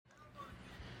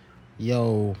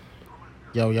Yo,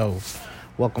 yo.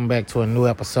 Welcome back to a new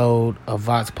episode of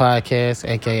Vox Podcast,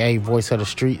 aka Voice of the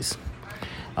Streets.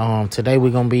 Today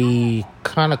we're gonna be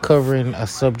kind of covering a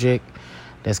subject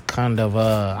that's kind of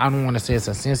I don't want to say it's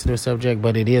a sensitive subject,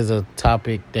 but it is a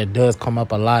topic that does come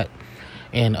up a lot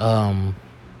in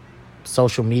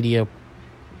social media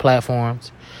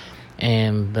platforms.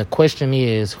 And the question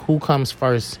is, who comes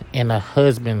first in a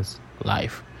husband's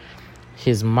life?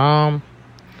 His mom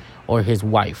or his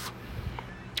wife?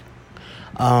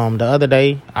 The other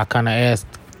day, I kind of asked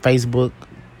Facebook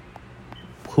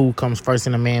who comes first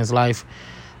in a man's life,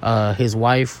 his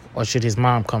wife, or should his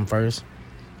mom come first?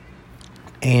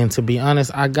 And to be honest,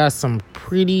 I got some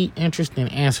pretty interesting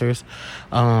answers,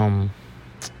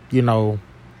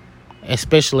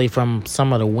 especially from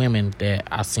some of the women that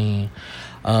I seen.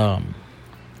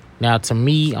 Now, to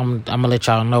me, I'm gonna let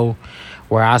y'all know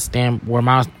where I stand,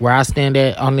 where I stand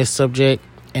at on this subject.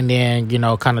 And then,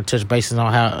 kind of touch bases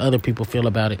on how other people feel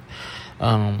about it.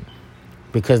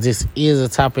 Because this is a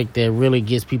topic that really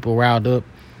gets people riled up.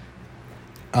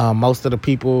 Most of the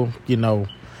people, a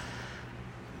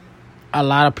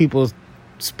lot of people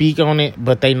speak on it,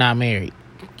 but they not married.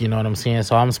 You know what I'm saying?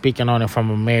 So I'm speaking on it from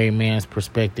a married man's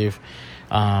perspective.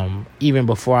 Even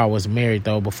before I was married,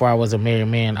 though, before I was a married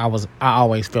man, I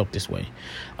always felt this way.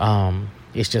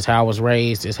 It's just how I was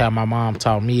raised. It's how my mom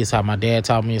taught me. It's how my dad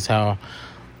taught me. It's how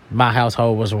my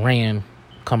household was ran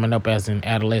coming up as an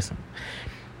adolescent.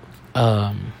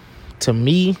 To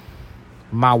me,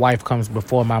 my wife comes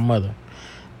before my mother,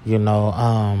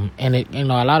 and it, a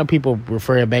lot of people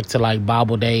refer it back to like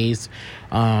Bible days,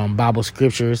 Bible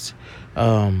scriptures.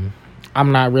 I'm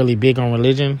not really big on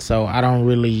religion, so I don't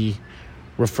really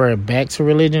refer it back to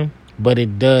religion, but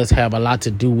it does have a lot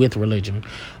to do with religion,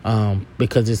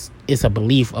 because it's a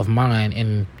belief of mine,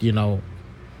 and,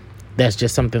 that's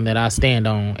just something that I stand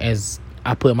on, as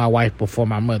I put my wife before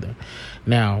my mother.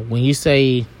 Now, when you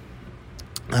say,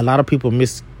 a lot of people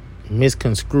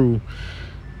misconstrue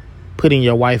putting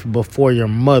your wife before your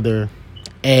mother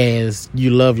as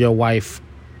you love your wife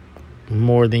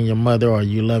more than your mother, or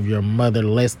you love your mother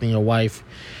less than your wife.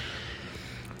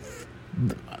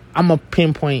 I'm going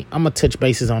to touch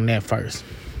bases on that first.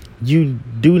 You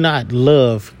do not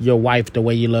love your wife the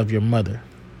way you love your mother.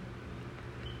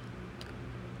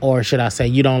 Or should I say,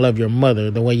 you don't love your mother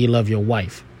the way you love your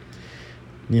wife.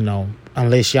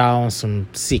 Unless y'all on some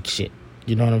sick shit.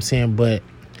 You know what I'm saying? But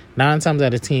 9 times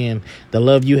out of 10, the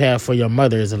love you have for your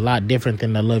mother is a lot different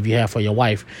than the love you have for your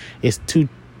wife. It's two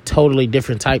totally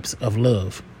different types of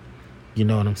love. You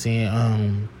know what I'm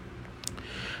saying?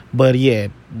 But yeah,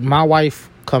 my wife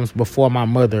comes before my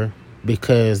mother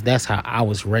because that's how I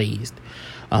was raised.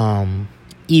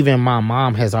 Even my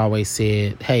mom has always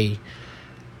said, hey,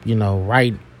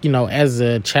 as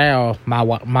a child,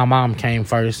 my mom came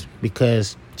first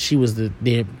because she was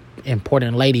the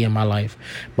important lady in my life.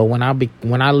 But when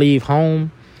I leave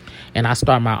home and I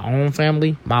start my own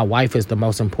family, my wife is the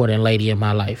most important lady in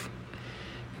my life.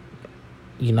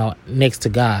 Next to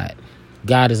God.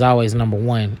 God is always number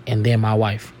one, and then my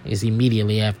wife is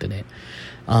immediately after that.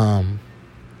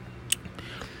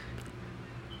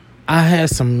 I had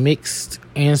some mixed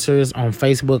answers on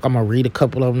Facebook. I'm going to read a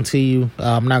couple of them to you.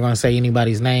 I'm not going to say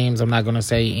anybody's names. I'm not going to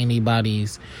say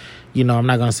anybody's, I'm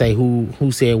not going to say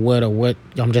who said what or what.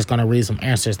 I'm just going to read some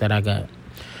answers that I got.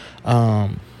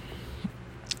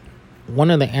 One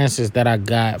of the answers that I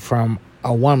got from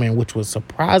a woman, which was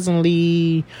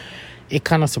surprisingly, it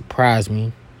kind of surprised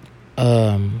me.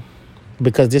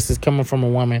 Because this is coming from a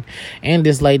woman, and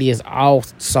this lady is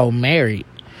also married.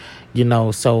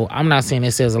 So I'm not saying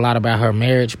it says a lot about her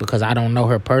marriage, because I don't know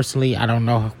her personally. I don't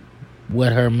know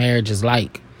what her marriage is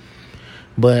like.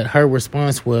 But her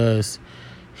response was,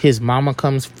 his mama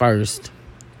comes first,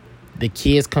 the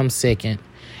kids come second,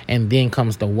 and then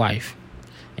comes the wife.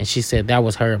 And she said that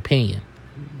was her opinion,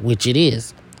 which it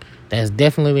is. That's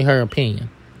definitely her opinion.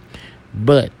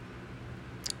 But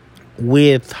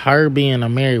with her being a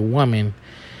married woman,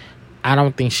 I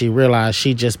don't think she realized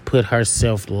she just put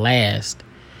herself last.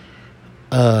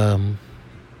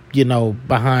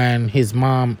 Behind his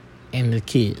mom and the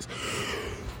kids.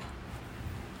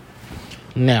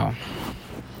 Now,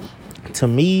 to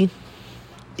me,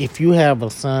 if you have a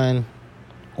son,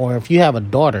 or if you have a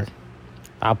daughter,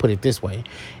 I'll put it this way.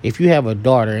 If you have a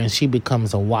daughter and she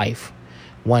becomes a wife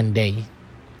one day,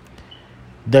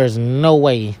 there's no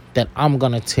way that I'm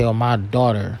going to tell my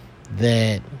daughter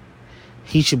that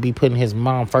he should be putting his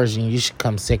mom first and you should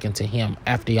come second to him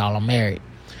after y'all are married.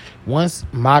 Once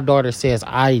my daughter says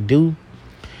I do,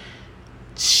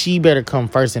 she better come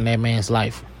first in that man's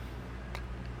life.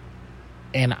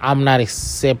 And I'm not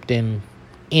accepting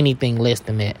anything less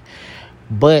than that.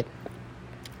 But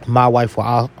my wife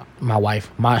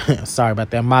sorry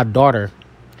about that. My daughter,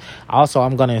 also,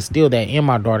 I'm going to instill that in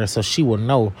my daughter so she will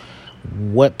know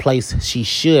what place she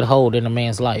should hold in a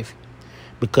man's life.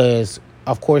 Because,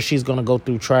 of course, she's going to go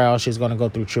through trials. She's going to go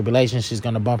through tribulations. She's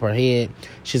going to bump her head.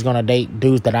 She's going to date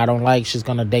dudes that I don't like. She's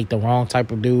going to date the wrong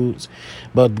type of dudes.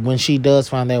 But when she does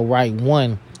find that right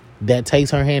one that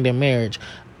takes her hand in marriage,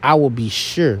 I will be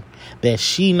sure that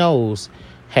she knows,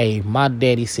 hey, my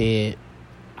daddy said,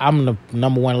 I'm the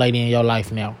number one lady in your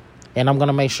life now. And I'm going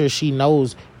to make sure she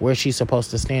knows where she's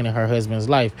supposed to stand in her husband's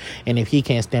life. And if he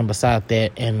can't stand beside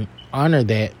that and honor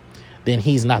that, then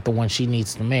he's not the one she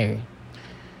needs to marry.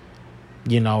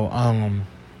 You know,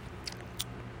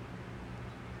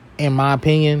 in my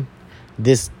opinion,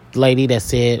 this lady that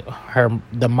said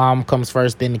the mom comes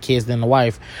first, then the kids, then the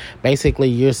wife, basically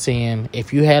you're saying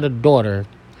if you had a daughter,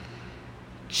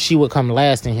 she would come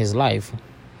last in his life.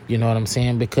 You know what I'm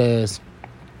saying? Because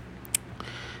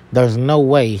there's no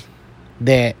way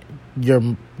that you're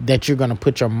going to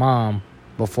put your mom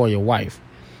before your wife.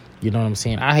 You know what I'm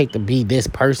saying? I hate to be this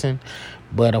person,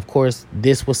 but of course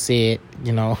this was said,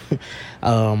 you know.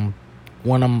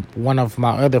 One of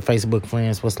my other Facebook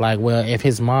friends was like, well, if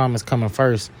his mom is coming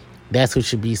first, that's who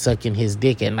should be sucking his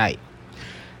dick at night.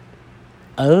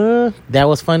 That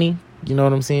was funny. You know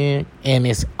what I'm saying? And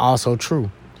it's also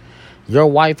true. Your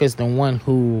wife is the one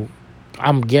who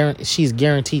she's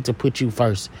guaranteed to put you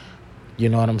first. You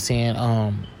know what I'm saying?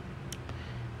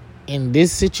 In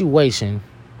this situation,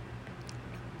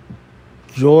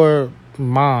 your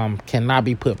mom cannot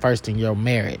be put first in your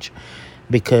marriage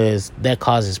because that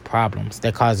causes problems.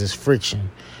 That causes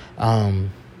friction.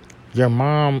 Your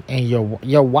mom and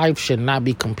your wife should not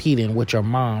be competing with your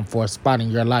mom for a spot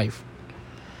in your life.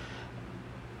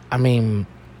 I mean,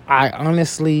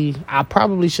 I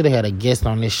probably should have had a guest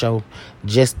on this show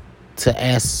just to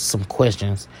ask some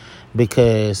questions,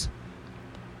 because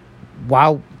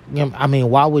why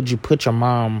would you put your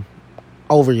mom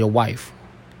over your wife?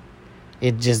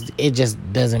 It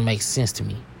just doesn't make sense to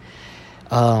me.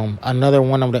 Another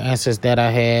one of the answers that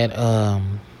I had,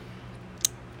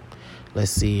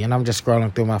 let's see, and I'm just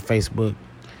scrolling through my Facebook.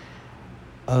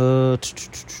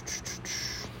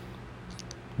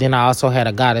 Then I also had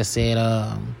a guy that said,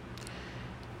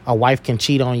 a wife can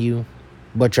cheat on you,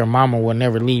 but your mama will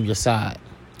never leave your side.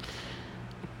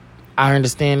 I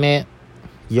understand that.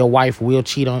 Your wife may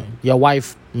cheat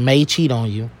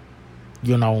on you,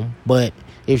 you know, but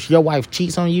if your wife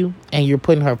cheats on you and you're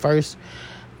putting her first,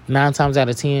 9 times out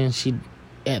of 10,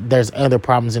 there's other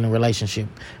problems in the relationship,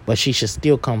 but she should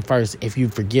still come first if you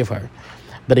forgive her.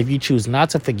 But if you choose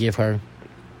not to forgive her,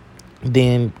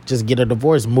 then just get a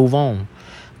divorce, move on,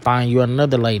 find you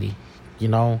another lady. You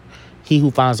know, he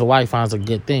who finds a wife finds a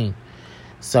good thing.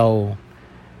 So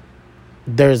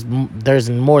there's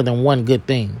more than one good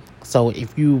thing. So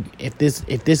if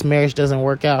this marriage doesn't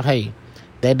work out, hey,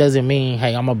 that doesn't mean,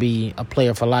 hey, I'm gonna be a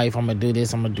player for life, I'm gonna do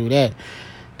this, I'm gonna do that.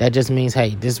 That just means,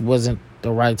 hey, this wasn't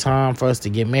the right time for us to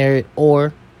get married,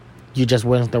 or you just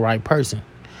wasn't the right person.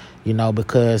 You know,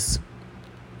 because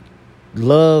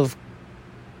love,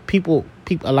 a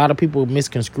lot of people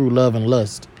misconstrue love and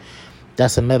lust.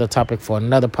 That's another topic for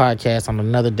another podcast on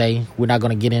another day. We're not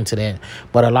going to get into that.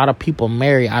 But a lot of people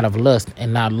marry out of lust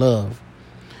and not love.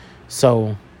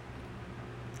 So,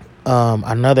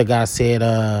 another guy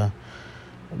said,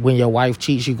 when your wife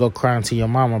cheats, you go crying to your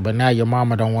mama, but now your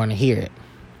mama don't want to hear it.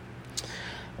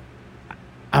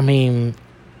 I mean,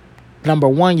 number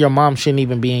one, your mom shouldn't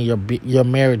even be in your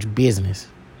marriage business.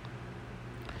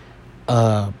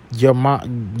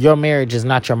 Your marriage is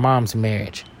not your mom's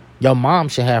marriage. Your mom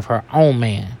should have her own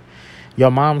man. Your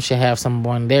mom should have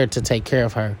someone there to take care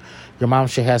of her. Your mom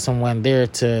should have someone there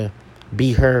to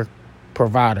be her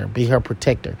provider, be her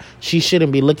protector. She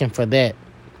shouldn't be looking for that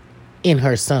in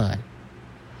her son.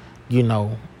 You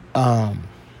know,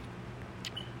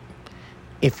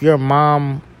 if your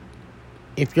mom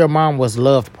was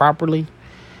loved properly,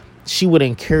 she would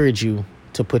encourage you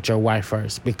to put your wife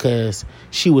first, because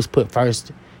she was put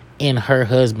first in her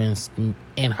husband's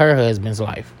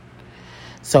life.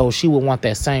 So she would want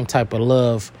that same type of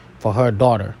love for her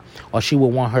daughter, or she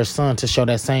would want her son to show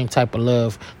that same type of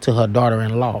love to her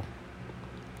daughter-in-law.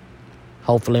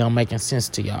 Hopefully I'm making sense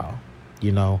to y'all.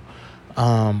 You know,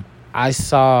 I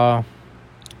saw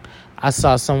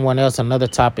someone else, another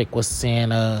topic was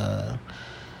saying, I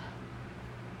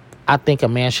think a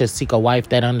man should seek a wife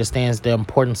that understands the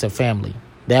importance of family.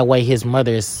 That way if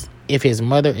his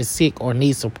mother is sick or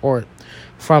needs support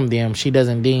from them, she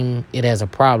doesn't deem it as a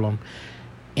problem.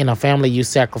 In a family, you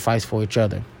sacrifice for each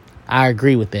other. I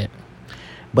agree with that.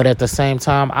 But at the same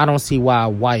time, I don't see why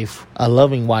a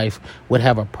loving wife, would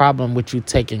have a problem with you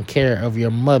taking care of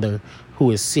your mother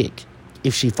who is sick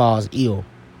if she falls ill.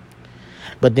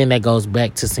 But then that goes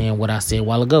back to saying what I said a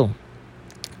while ago.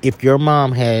 If your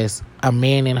mom has a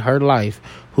man in her life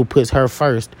who puts her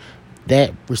first,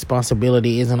 that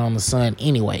responsibility isn't on the son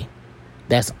anyway.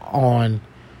 That's on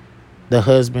the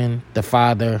husband, the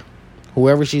father,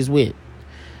 whoever she's with.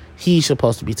 He's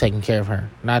supposed to be taking care of her,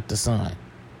 not the son.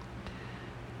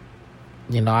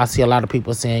 I see a lot of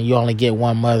people saying you only get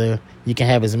one mother. You can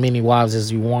have as many wives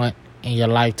as you want in your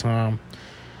lifetime.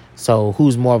 So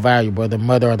who's more valuable, the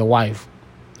mother or the wife?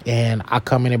 And I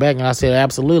come in the back and I said,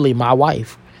 absolutely, my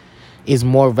wife is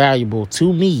more valuable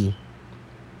to me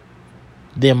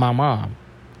than my mom.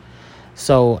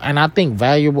 So, and I think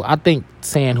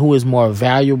saying who is more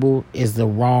valuable is the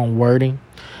wrong wording.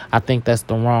 I think that's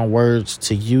the wrong words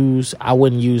to use. I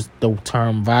wouldn't use the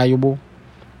term valuable,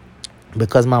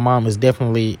 because my mom is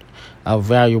definitely a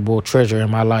valuable treasure in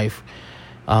my life.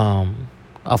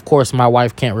 Of course, my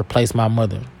wife can't replace my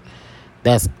mother.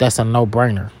 That's a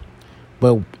no-brainer.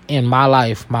 But in my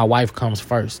life, my wife comes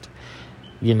first.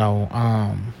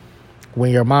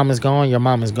 When your mom is gone, your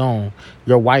mom is gone.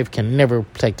 Your wife can never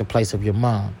take the place of your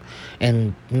mom.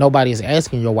 And nobody is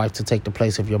asking your wife to take the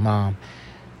place of your mom.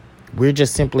 We're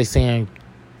just simply saying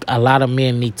a lot of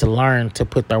men need to learn to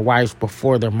put their wives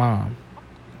before their mom.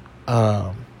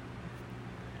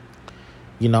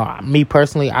 Me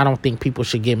personally, I don't think people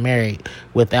should get married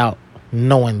without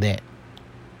knowing that.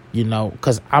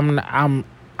 Because I'm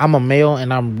a male,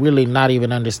 and I'm really not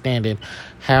even understanding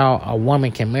how a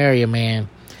woman can marry a man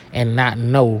and not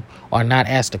know or not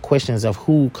ask the questions of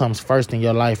who comes first in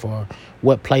your life or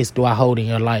what place do I hold in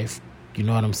your life. You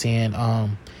know what I'm saying?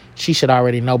 She should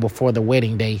already know before the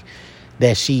wedding day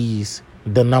that she's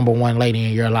the number one lady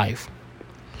in your life.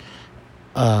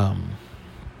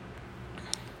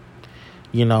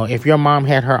 If your mom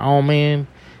had her own man,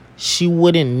 she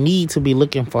wouldn't need to be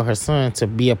looking for her son to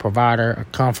be a provider, a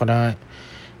confidant,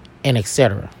 and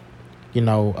etc.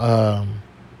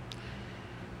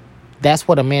 That's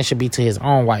what a man should be to his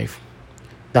own wife.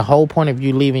 The whole point of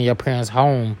you leaving your parents'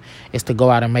 home is to go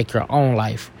out and make your own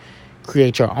life,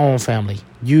 create your own family.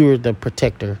 You're the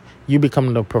protector. You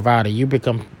become the provider. You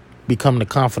become the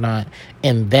confidant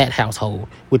in that household,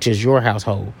 which is your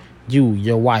household. You,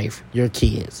 your wife, your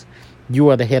kids. You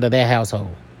are the head of that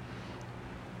household.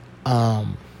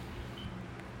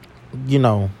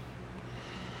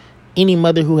 Any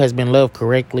mother who has been loved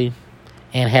correctly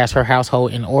and has her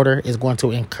household in order is going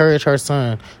to encourage her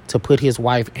son to put his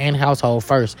wife and household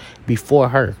first before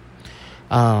her.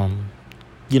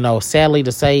 Sadly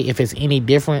to say, if it's any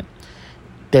different,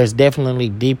 there's definitely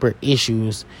deeper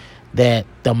issues that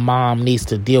the mom needs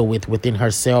to deal with within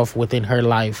herself, within her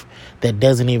life, that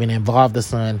doesn't even involve the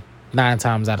son 9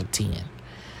 times out of 10.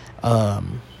 I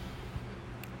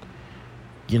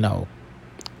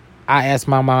asked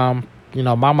my mom,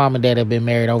 my mom and dad have been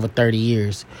married over 30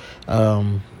 years.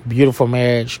 Beautiful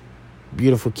marriage,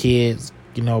 beautiful kids,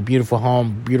 beautiful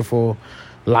home, beautiful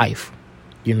life,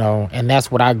 and that's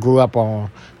what I grew up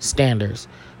on: standards,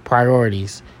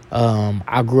 priorities.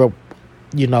 I grew up,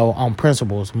 on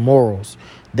principles, morals.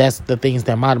 That's the things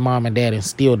that my mom and dad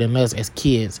instilled in us as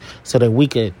kids, so that we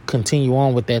could continue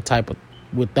on with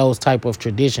those type of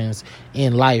traditions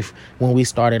in life when we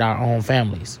started our own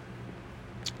families.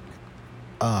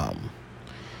 A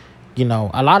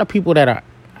lot of people that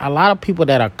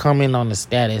are coming on the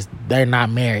status, they're not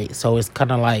married, so it's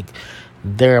kind of like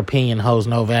their opinion holds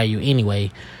no value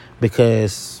anyway,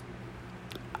 because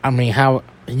how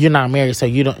you're not married, so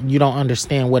you don't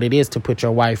understand what it is to put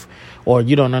your wife, or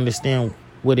you don't understand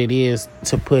what it is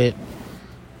to put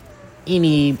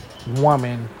any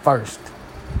woman first,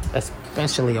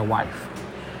 especially a wife,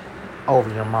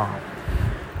 over your mom.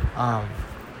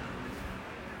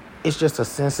 It's just a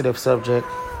sensitive subject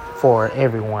for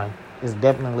everyone. It's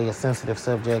definitely a sensitive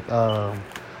subject.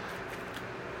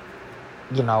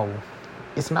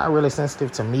 It's not really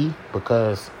sensitive to me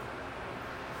because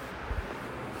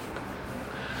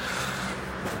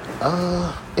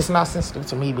it's not sensitive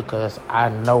to me because I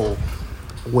know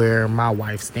where my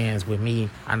wife stands with me.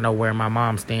 I know where my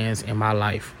mom stands in my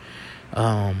life.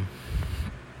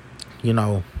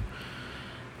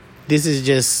 This is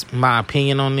just my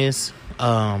opinion on this.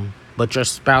 But your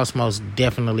spouse most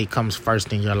definitely comes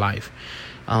first in your life.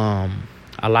 A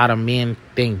lot of men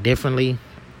think differently.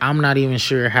 I'm not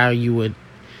sure how you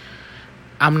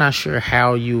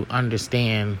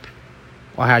understand,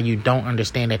 or how you don't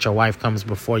understand that your wife comes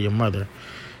before your mother.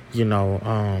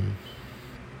 I'm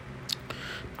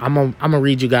gonna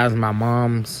read you guys my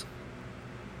mom's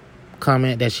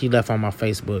comment that she left on my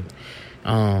Facebook.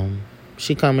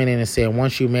 She commented and said,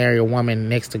 once you marry a woman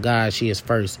next to God, she is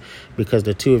first, because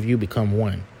the two of you become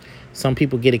one. Some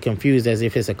people get it confused as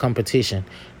if it's a competition.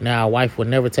 Now, a wife would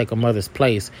never take a mother's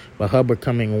place, but her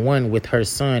becoming one with her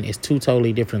son is two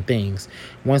totally different things.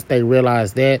 Once they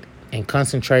realize that and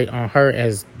concentrate on her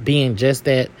as being just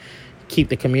that, keep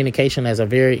the communication as a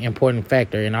very important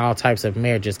factor, and all types of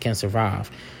marriages can survive.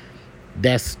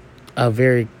 That's a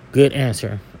very good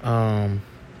answer.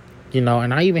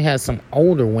 And I even had some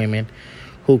older women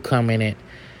who come in it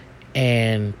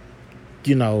and,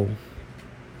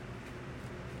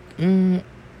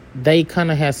 they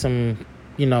kind of had some,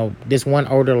 this one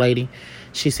older lady,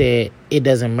 she said, it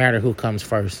doesn't matter who comes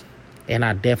first. And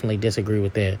I definitely disagree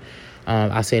with that.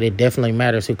 I said it definitely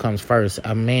matters who comes first.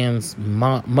 A man's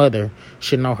mother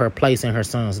should know her place in her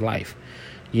son's life.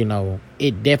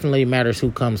 It definitely matters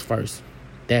who comes first.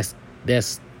 That's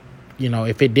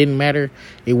if it didn't matter,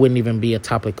 it wouldn't even be a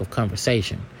topic of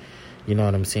conversation. You know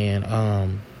what I'm saying?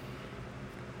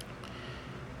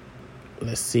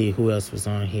 Let's see who else was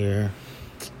on here.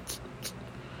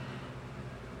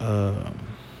 I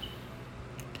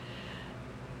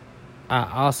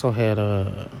also had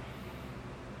I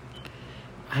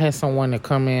had someone to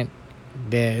comment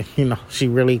that she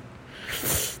really,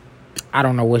 I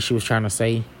don't know what she was trying to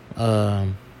say. I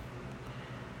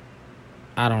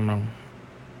don't know.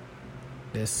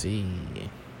 Let's see.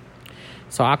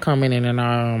 So I commented and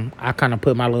I kind of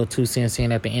put my little 2 cents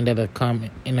in at the end of the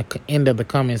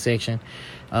comment section,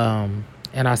 and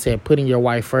I said, putting your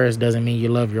wife first doesn't mean you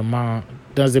love your mom.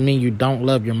 Doesn't mean you don't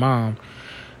love your mom.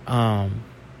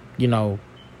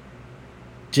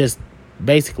 Just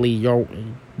basically your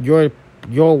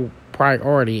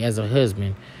priority as a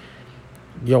husband.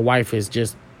 Your wife is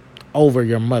just over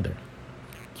your mother.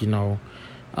 Kind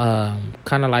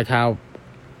of like how.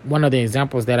 One of the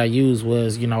examples that I used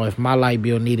was, if my light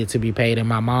bill needed to be paid and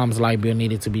my mom's light bill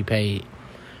needed to be paid,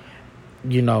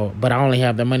 but I only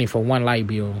have the money for one light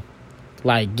bill,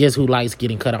 like, guess who lights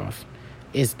getting cut off?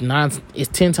 It's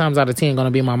 10 times out of 10 going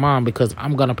to be my mom, because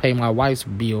I'm going to pay my wife's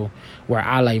bill where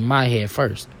I lay my head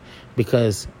first,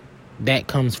 because that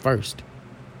comes first.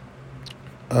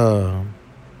 Let's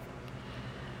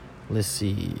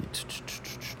see.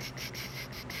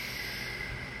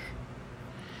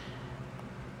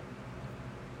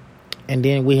 And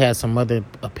then we had some other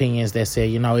opinions that said,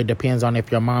 it depends on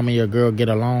if your mom and your girl get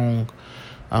along.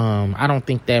 I don't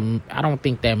think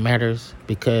that matters,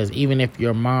 because even if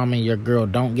your mom and your girl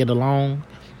don't get along,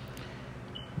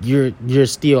 you're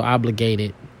still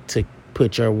obligated to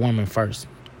put your woman first.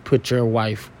 Put your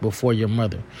wife before your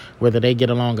mother, whether they get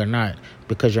along or not,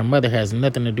 because your mother has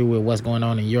nothing to do with what's going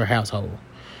on in your household.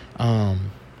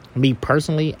 Me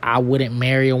personally, I wouldn't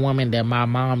marry a woman that my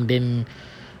mom didn't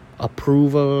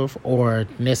approve of or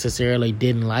necessarily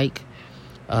didn't like.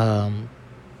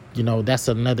 That's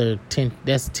another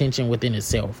that's tension within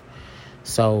itself.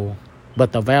 So,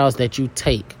 but the vows that you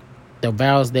take, the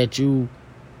vows that you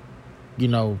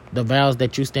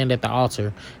stand at the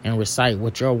altar and recite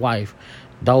with your wife,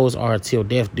 those are till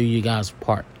death do you guys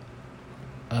part.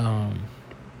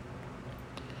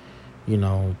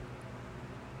 You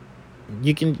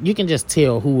can just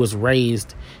tell who was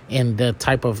raised in the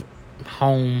type of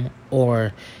home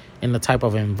or in the type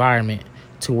of environment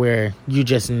to where you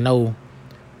just know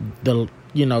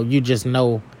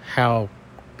how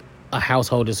a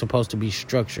household is supposed to be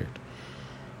structured.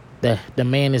 The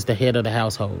man is the head of the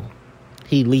household.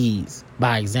 He leads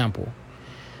by example.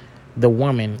 The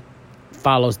woman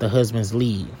follows the husband's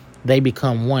lead. They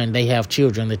become one. They have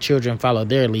children. The children follow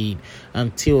their lead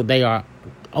until they are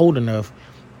old enough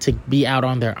to be out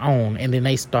on their own, and then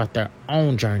they start their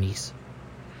own journeys.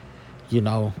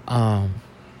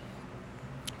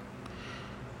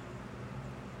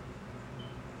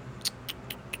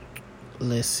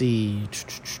 Let's see.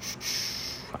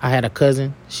 I had a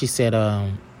cousin. She said,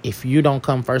 if you don't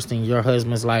come first in your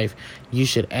husband's life, you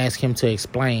should ask him to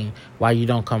explain why you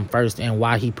don't come first and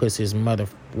why he puts his mother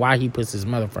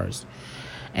first.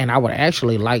 And I would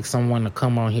actually like someone to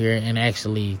come on here and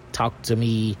actually talk to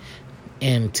me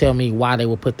and tell me why they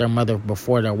would put their mother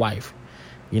before their wife.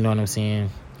 You know what I'm saying?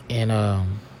 And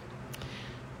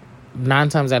 9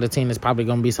 times out of 10, it's probably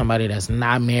going to be somebody that's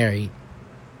not married.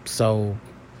 So,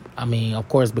 I mean, of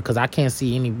course, because I can't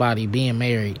see anybody being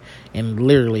married and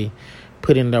literally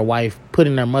putting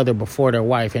their mother before their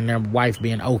wife, and their wife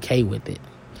being okay with it.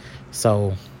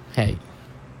 So, hey.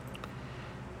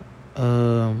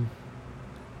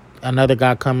 Another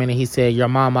guy come in and he said, your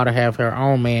mom ought to have her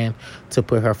own man to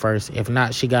put her first. If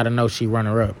not, she got to know she run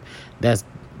her up. That's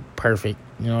perfect.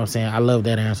 You know what I'm saying? I love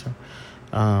that answer.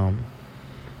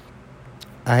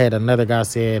 I had another guy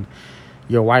said,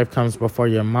 your wife comes before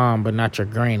your mom, but not your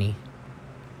granny.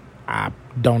 I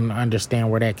don't understand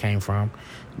where that came from.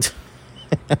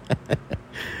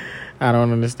 I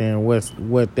don't understand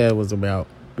what that was about,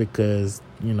 because,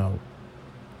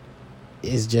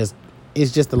 it's just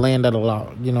the land of the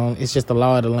law. It's just the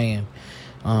law of the land.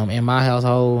 In my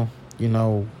household,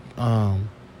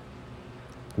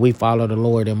 we follow the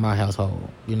Lord in my household.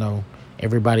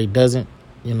 Everybody doesn't,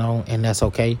 and that's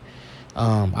okay.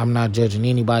 I'm not judging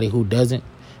anybody who doesn't,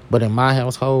 but in my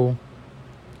household,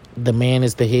 the man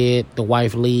is the head, the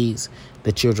wife leads,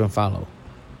 the children follow.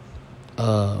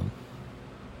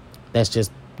 That's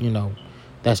just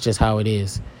how it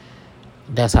is.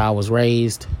 That's how I was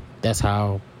raised. That's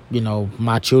how,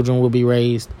 my children will be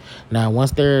raised. Now,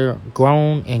 once they're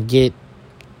grown and get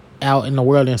out in the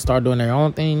world and start doing their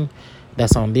own thing,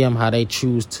 that's on them, how they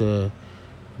choose to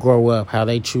grow up, how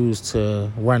they choose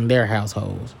to run their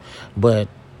households. But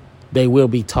they will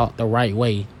be taught the right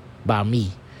way by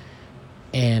me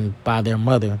and by their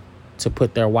mother to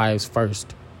put their wives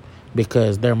first,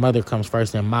 because their mother comes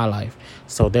first in my life.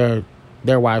 So their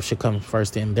wife should come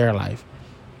first in their life.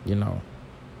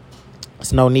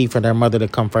 It's no need for their mother to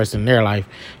come first in their life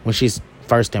when she's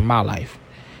first in my life.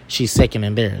 She's second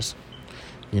in theirs.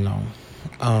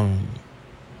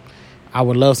 I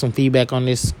would love some feedback on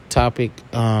this topic.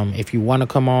 If you want to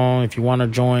come on, if you want to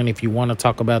join, if you want to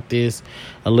talk about this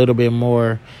a little bit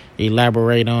more,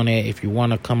 elaborate on it. If you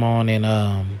want to come on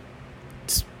and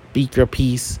speak your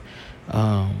piece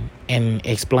and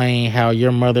explain how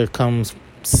your mother comes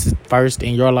first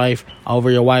in your life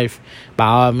over your wife, by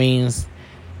all means,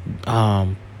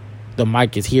 the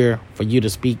mic is here for you to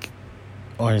speak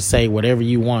or say whatever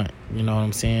you want. You know what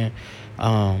I'm saying?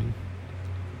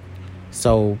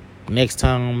 So next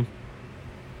time,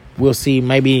 we'll see.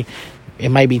 Maybe it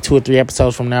might be 2 or 3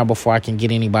 episodes from now before I can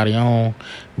get anybody on.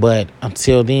 But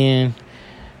until then,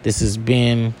 this has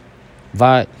been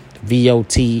VOTS,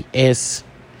 VOTS,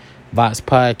 VOTS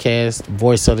Podcast,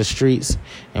 Voice of the Streets,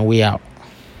 and we out.